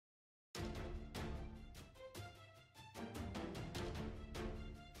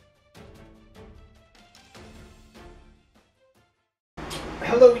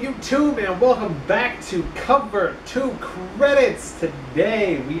Hello YouTube, and welcome back to Cover 2 Credits.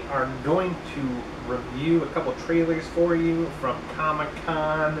 Today we are going to review a couple trailers for you from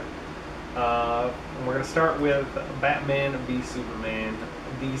Comic-Con. And we're going to start with Batman v Superman,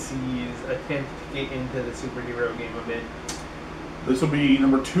 DC's attempt to get into the superhero game a bit. This will be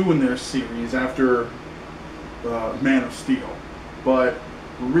number 2 in their series after Man of Steel. But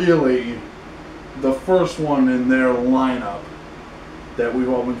really, the first one in their lineup that we've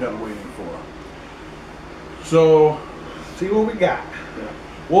all been kind of waiting for. So, see what we got. Yeah.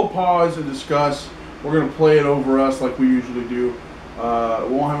 We'll pause and discuss. We're going to play it over us like we usually do. We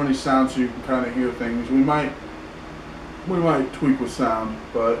won't have any sound so you can kind of hear things. We might tweak with sound,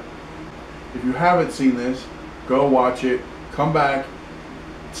 but if you haven't seen this, go watch it, come back,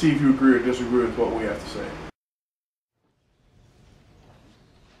 see if you agree or disagree with what we have to say.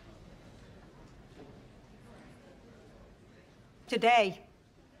 Today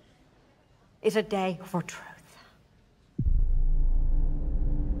is a day for truth.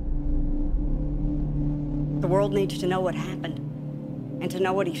 The world needs to know what happened and to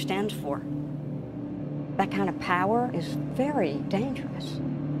know what he stands for. That kind of power is very dangerous.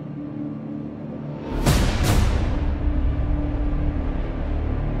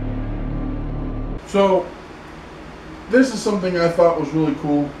 So, this is something I thought was really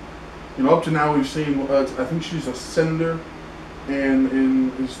cool. You know, up to now we've seen, I think she's a senator, and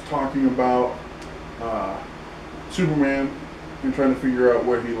is talking about Superman and trying to figure out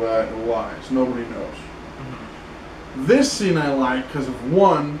where he lies. Nobody knows. Mm-hmm. This scene I like because of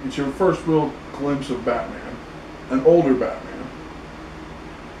one, it's your first real glimpse of Batman, an older Batman,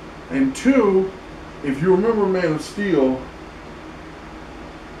 and two, if you remember Man of Steel,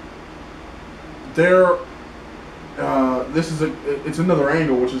 it's another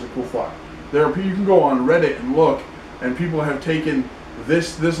angle, which is a cool thought. You can go on Reddit and look. And people have taken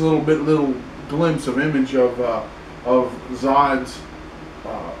this little glimpse of image of Zod's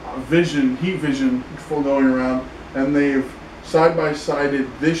heat vision going around, and they've side by sided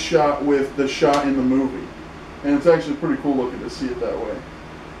this shot with the shot in the movie, and it's actually pretty cool looking to see it that way.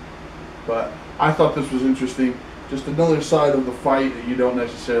 But I thought this was interesting, just another side of the fight that you don't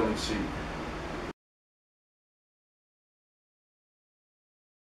necessarily see.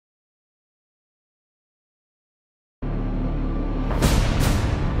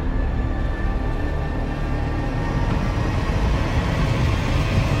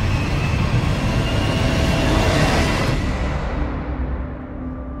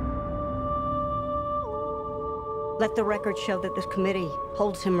 Let the record show that this committee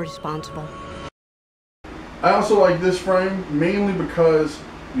holds him responsible. I also like this frame mainly because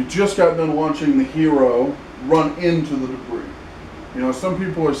you just got done watching the hero run into the debris. You know, some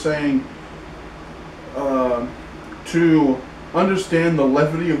people are saying to understand the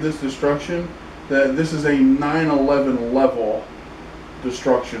levity of this destruction, that this is a 9/11 level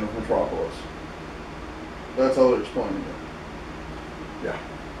destruction of Metropolis. That's how they're explaining it. Yeah.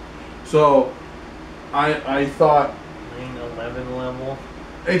 So, I thought 9/11 level.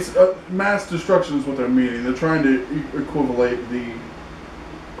 It's mass destruction is what they're meaning. They're trying to equivalate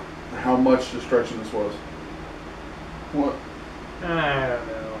how much destruction this was. What? I don't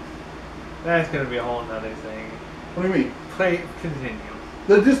know. That's gonna be a whole nother thing. What do you mean? Continue.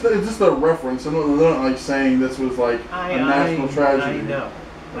 It's just a reference. They're not like saying this was like a national tragedy. I know.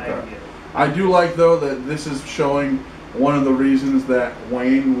 Okay. I get it. I do like though that this is showing one of the reasons that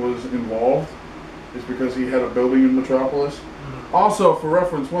Wayne was involved is because he had a building in Metropolis. Mm-hmm. Also, for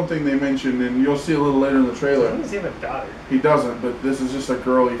reference, one thing they mentioned, and you'll see a little later in the trailer. He doesn't have a daughter. He doesn't, but this is just a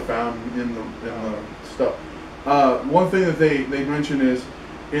girl he found in the stuff. One thing that they mention is,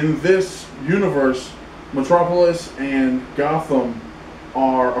 in this universe, Metropolis and Gotham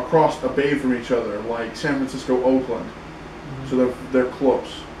are across a bay from each other, like San Francisco, Oakland. Mm-hmm. So they're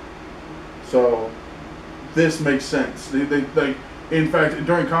close. So this makes sense. They in fact,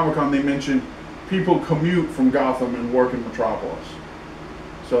 during Comic-Con, they mentioned people commute from Gotham and work in Metropolis.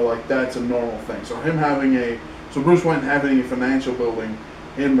 So like that's a normal thing. So Bruce Wayne having a financial building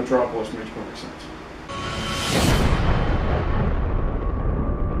in Metropolis makes perfect sense.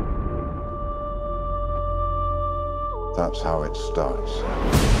 That's how it starts.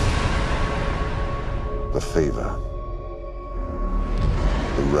 The fever.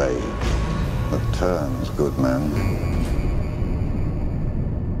 The rage that turns good men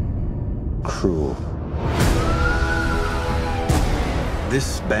cruel.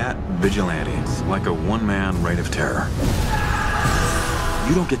 This Bat vigilante is like a one-man reign of terror.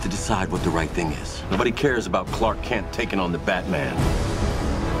 You don't get to decide what the right thing is. Nobody cares about Clark Kent taking on the Batman.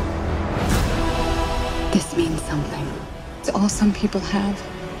 This means something. It's all some people have.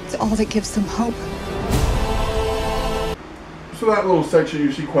 It's all that gives them hope. So that little section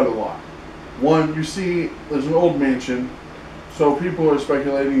you see quite a lot. One, you see there's an old mansion, so people are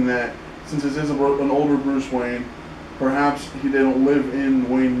speculating that since this is an older Bruce Wayne, perhaps they don't live in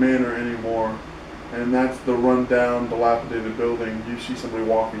Wayne Manor anymore, and that's the rundown, dilapidated building you see somebody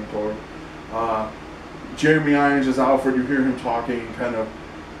walking toward. Jeremy Irons as Alfred, you hear him talking kind of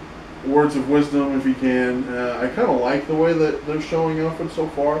words of wisdom if he can. I kind of like the way that they're showing Alfred so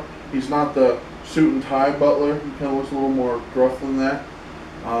far. He's not the suit and tie butler. He kind of looks a little more gruff than that.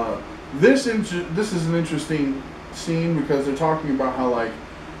 This is an interesting scene because they're talking about how like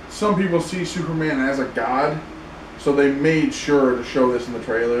some people see Superman as a god, so they made sure to show this in the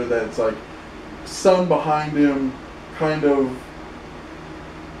trailer that it's like sun behind him, kind of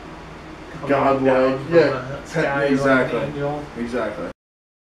godlike. Yeah, exactly.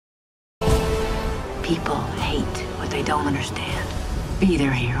 People hate what they don't understand. Be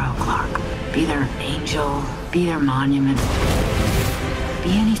their hero, Clark. Be their angel. Be their monument.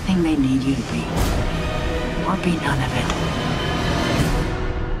 Be anything they need you to be. Or be none of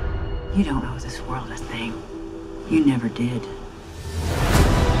it. You don't owe this world a thing. You never did.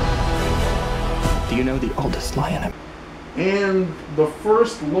 Do you know the oldest lie in him? And the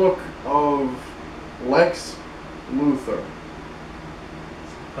first look of Lex Luthor.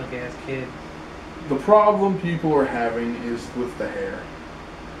 Punk ass kid. The problem people are having is with the hair.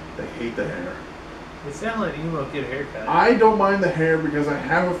 They hate the hair. It sounds like emo kid haircut. I don't mind the hair because I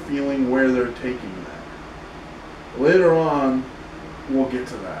have a feeling where they're taking that. Later on, we'll get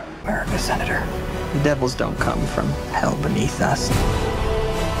to that. America, Senator. The devils don't come from hell beneath us.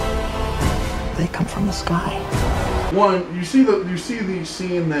 They come from the sky. One, you see the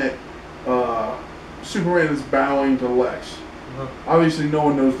scene that Superman is bowing to Lex. Obviously, no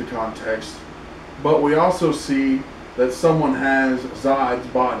one knows the context, but we also see that someone has Zod's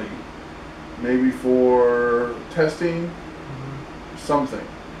body, maybe for testing, something.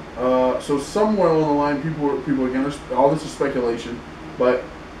 So somewhere along the line, people again, all this is speculation, but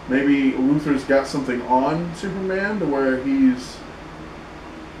maybe Luthor's got something on Superman to where he's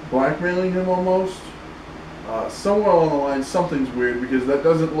blackmailing him almost. Somewhere along the line, something's weird because that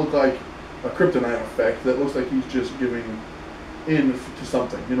doesn't look like a kryptonite effect. That looks like he's just giving in to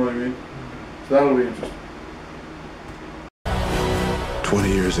something. You know what I mean? So that'll be interesting. 20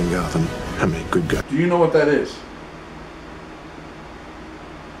 years in Gotham. How many good guys? Do you know what that is?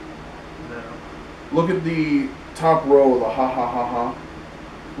 No. Look at the top row of the ha ha ha ha.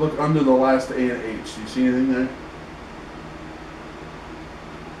 Look under the last A and H. Do you see anything there?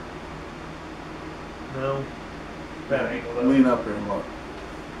 No. Bad angle though. Lean up here and look.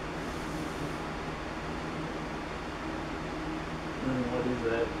 What is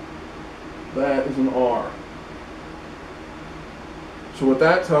that? That is an R. So what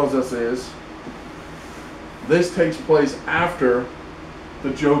that tells us is this takes place after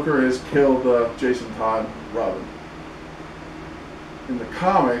the Joker has killed Jason Todd Robin. In the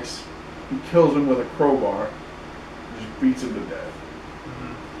comics, he kills him with a crowbar, just beats him to death.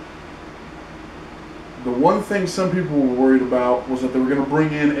 The one thing some people were worried about was that they were going to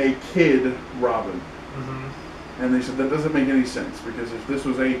bring in a kid Robin. And they said that doesn't make any sense because if this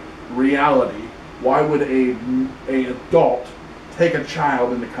was a reality, why would a adult take a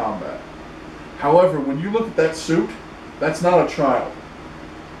child into combat? However, when you look at that suit, that's not a child.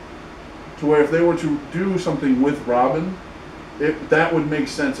 To where if they were to do something with Robin, that would make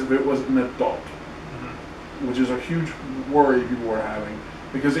sense if it was an adult. Which is a huge worry people were having.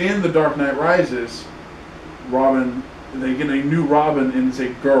 Because in The Dark Knight Rises, Robin, they get a new Robin and it's a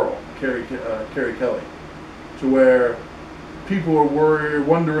girl, Carrie Kelly. To where people are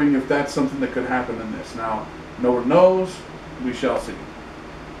wondering if that's something that could happen in this. Now, no one knows. We shall see.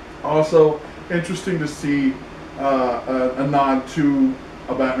 Also, interesting to see a nod to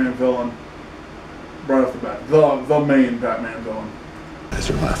a Batman villain right off the bat. The main Batman villain. Guys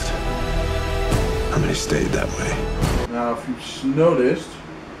are left. How many stayed that way? Now, if you've noticed,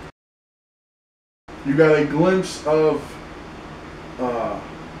 you got a glimpse of Gal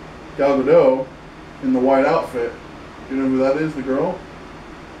Gadot in the white outfit. You know who that is, the girl?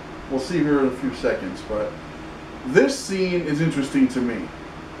 We'll see her in a few seconds, but this scene is interesting to me.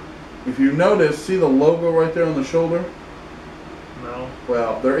 If you notice, see the logo right there on the shoulder? No.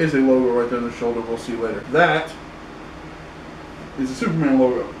 Well, there is a logo right there on the shoulder, we'll see later. That is a Superman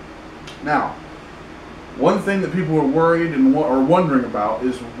logo. Now, one thing that people are worried and are wondering about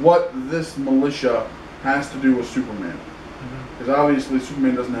is what this militia has to do with Superman. Because obviously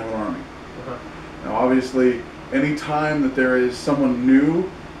Superman doesn't have an army. Now obviously, any time that there is someone new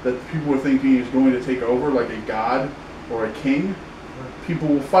that people are thinking is going to take over, like a god, or a king, people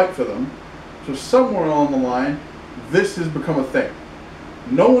will fight for them. So somewhere along the line, this has become a thing.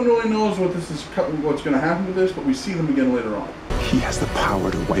 No one really knows what's going to happen to this, but we see them again later on. He has the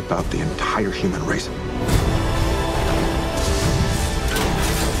power to wipe out the entire human race.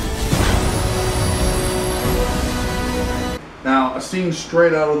 Now, a scene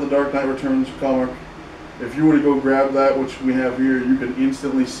straight out of the Dark Knight Returns comic. If you were to go grab that, which we have here, you can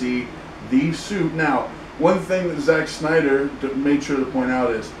instantly see the suit. Now, one thing that Zack Snyder made sure to point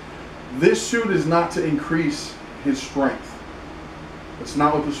out is, this suit is not to increase his strength. That's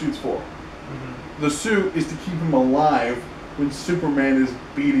not what the suit's for. Mm-hmm. The suit is to keep him alive when Superman is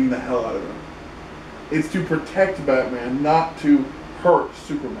beating the hell out of him. It's to protect Batman, not to hurt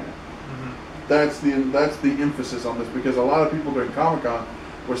Superman. Mm-hmm. That's the emphasis on this, because a lot of people during Comic-Con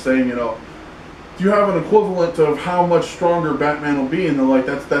were saying, you know, do you have an equivalent of how much stronger Batman will be? And they're like,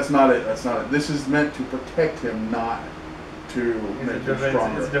 that's not it. That's not it. This is meant to protect him, not to make him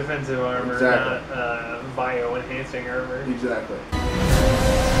stronger. It's defensive armor, exactly. Not bio enhancing armor. Exactly.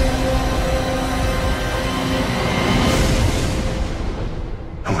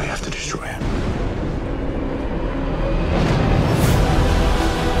 And we have to destroy him.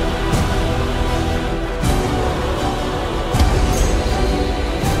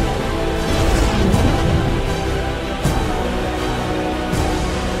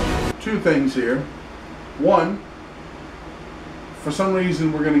 Two things here. One, for some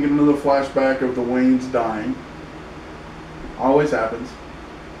reason we're going to get another flashback of the Waynes dying. Always happens.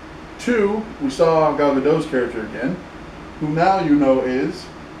 Two, we saw Gal Gadot's character again, who now you know is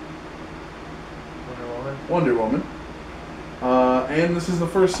Wonder Woman. And this is the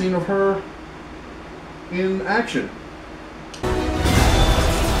first scene of her in action.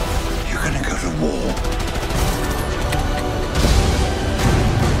 You're gonna go to war.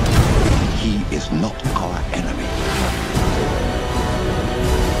 He is not our enemy.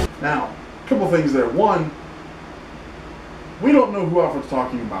 Now, a couple things there. One, we don't know who Alfred's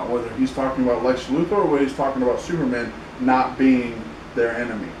talking about, whether he's talking about Lex Luthor or whether he's talking about Superman not being their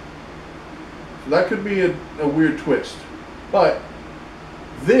enemy. So that could be a weird twist. But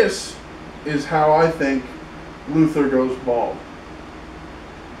this is how I think Luthor goes bald.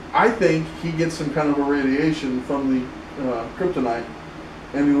 I think he gets some kind of irradiation from the kryptonite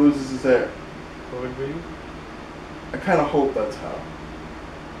and he loses his hair. Could be. I kind of hope that's how.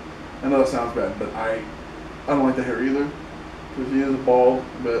 I know that sounds bad, but I don't like the hair either. Because he is bald,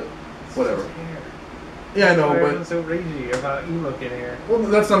 but whatever. Yeah, I know, but I'm so ragey about emo-looking hair. Well,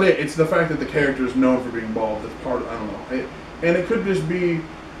 that's not it. It's the fact that the character is known for being bald. That's part of, I don't know. And it could just be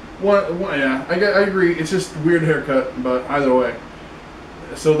yeah, I agree. It's just weird haircut, but either way.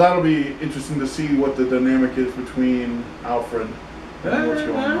 So that'll be interesting to see what the dynamic is between Alfred and what's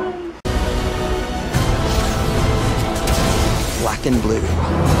going on. Black and blue.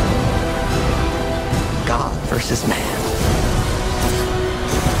 God versus man.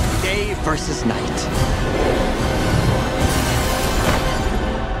 Day versus night.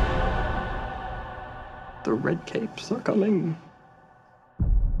 The red capes are coming.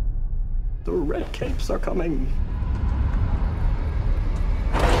 The red capes are coming.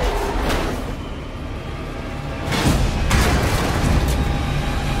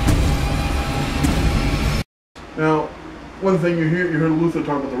 Now, one thing you heard Luthor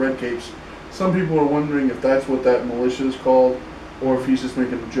talk about the red capes. Some people are wondering if that's what that militia is called, or if he's just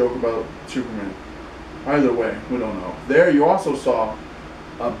making a joke about Superman. Either way, we don't know. There you also saw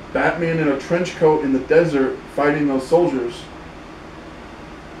a Batman in a trench coat in the desert fighting those soldiers.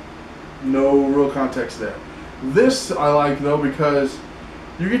 No real context there. This I like though because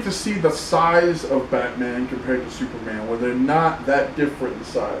you get to see the size of Batman compared to Superman, where they're not that different in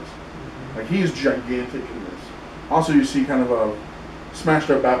size. Like he's gigantic in this. Also you see kind of a smashed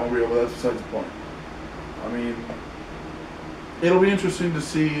up Batmobile, but that's besides the point. I mean, it'll be interesting to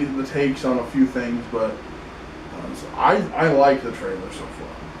see the takes on a few things, but so I like the trailer so far.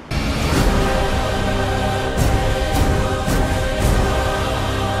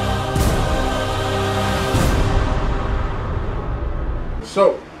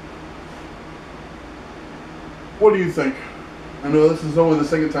 So, what do you think? I know this is only the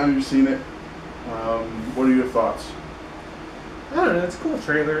second time you've seen it. What are your thoughts? I don't know, it's a cool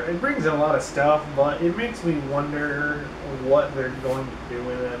trailer. It brings in a lot of stuff, but it makes me wonder what they're going to do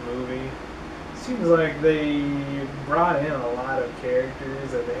in that movie. It seems like they brought in a lot of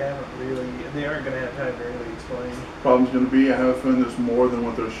characters that they aren't going to have time to really explain. Problem's going to be, I have a feeling there's more than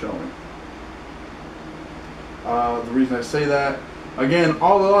what they're showing. The reason I say that, again,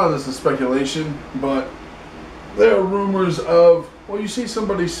 a lot of this is speculation, but there are rumors of, well, you see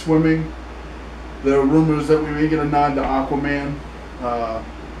somebody swimming There are rumors that we may get a nod to Aquaman.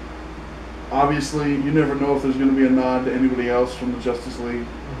 Obviously, you never know if there's going to be a nod to anybody else from the Justice League.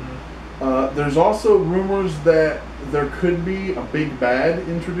 There's also rumors that there could be a big bad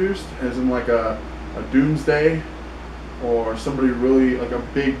introduced, as in like a Doomsday, or somebody really like a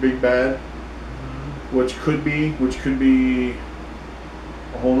big bad, which could be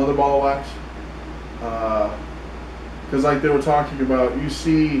a whole nother ball of wax. Because like they were talking about, you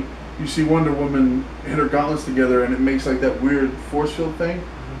see Wonder Woman hit her gauntlets together, and it makes like that weird force field thing.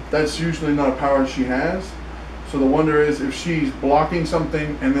 That's usually not a power she has. So the wonder is if she's blocking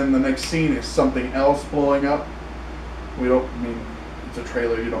something and then the next scene is something else blowing up. We don't, I mean, it's a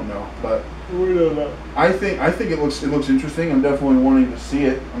trailer, you don't know, but we don't know. I think it looks interesting. I'm definitely wanting to see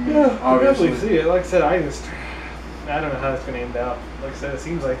it. I mean, yeah, obviously definitely see it. Like I said, I don't know how it's going to end up. Like I said, it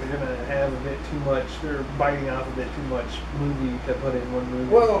seems like they're going to have a bit too much. They're biting off a bit too much movie to put in one movie.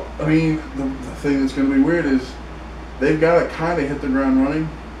 Well, I mean, the thing that's going to be weird is they've got to kind of hit the ground running.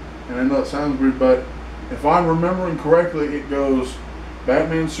 And I know it sounds weird, but if I'm remembering correctly, it goes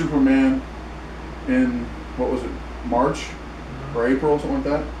Batman, Superman in, what was it, March or April, something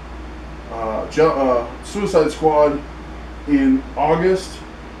like that. Suicide Squad in August.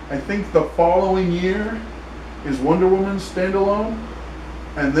 I think the following year is Wonder Woman standalone,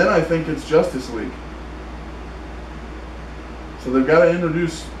 and then I think it's Justice League. So they've got to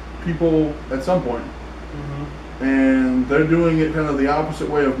introduce people at some point. And they're doing it kind of the opposite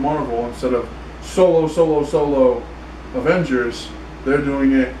way of Marvel. Instead of solo Avengers, they're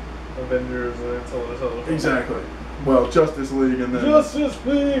doing it Avengers and solo. Exactly. Well, Justice League and then Justice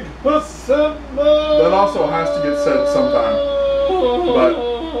League Assemble! That also has to get said sometime.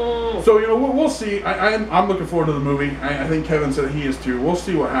 But so we'll see. I'm looking forward to the movie. I think Kevin said he is too. We'll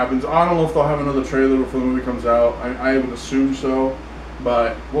see what happens. I don't know if they'll have another trailer before the movie comes out. I would assume so,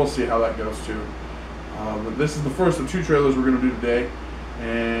 but we'll see how that goes too. But this is the first of 2 trailers we're going to do today,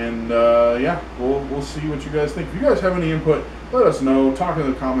 and yeah, we'll see what you guys think. If you guys have any input, let us know. Talk in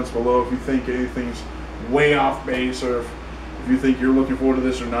the comments below if you think anything's way off base, or if you think you're looking forward to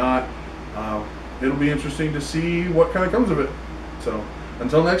this or not. It'll be interesting to see what kind of comes of it. So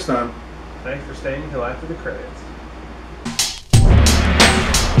until next time. Thanks for staying until after the credits.